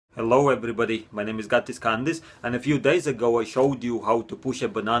Hello everybody, my name is Gattis Kandis, and a few days ago I showed you how to push a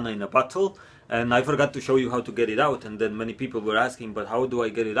banana in a bottle, and I forgot to show you how to get it out, and then many people were asking, but how do I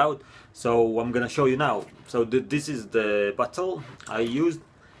get it out? So I'm gonna show you now. So this is the bottle I used,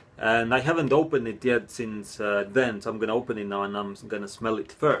 and I haven't opened it yet since then, so I'm gonna open it now and I'm gonna smell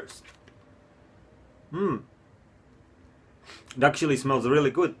it first. It actually smells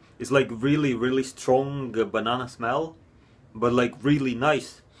really good. It's like really strong banana smell, but like really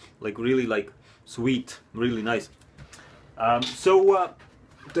nice, like really like sweet, really nice.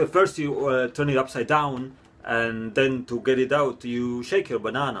 The first you turn it upside down, and then to get it out you shake your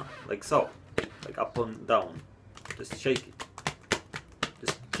banana like so, like up and down. Just shake it,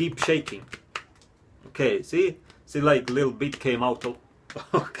 just keep shaking. Okay, see like little bit came out of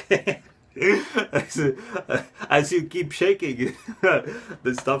okay. As you keep shaking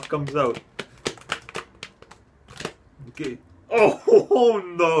the stuff comes out. Okay. Oh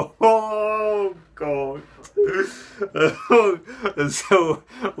no! Oh god! So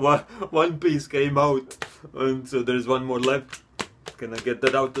one piece came out, and so there's one more left. Can I get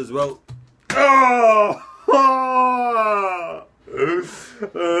that out as well? Oh!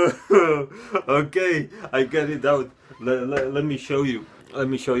 Okay, I get it out. Let me show you. Let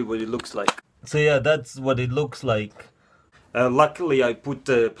me show you what it looks like. So yeah, that's what it looks like. Luckily I put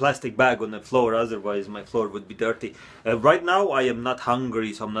a plastic bag on the floor, otherwise my floor would be dirty. Right now I am not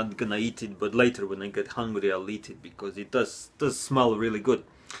hungry, so I'm not gonna eat it, but later when I get hungry I'll eat it, because it does smell really good.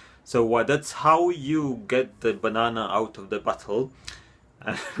 So that's how you get the banana out of the bottle.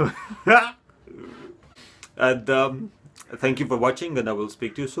 And thank you for watching, and I will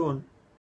speak to you soon.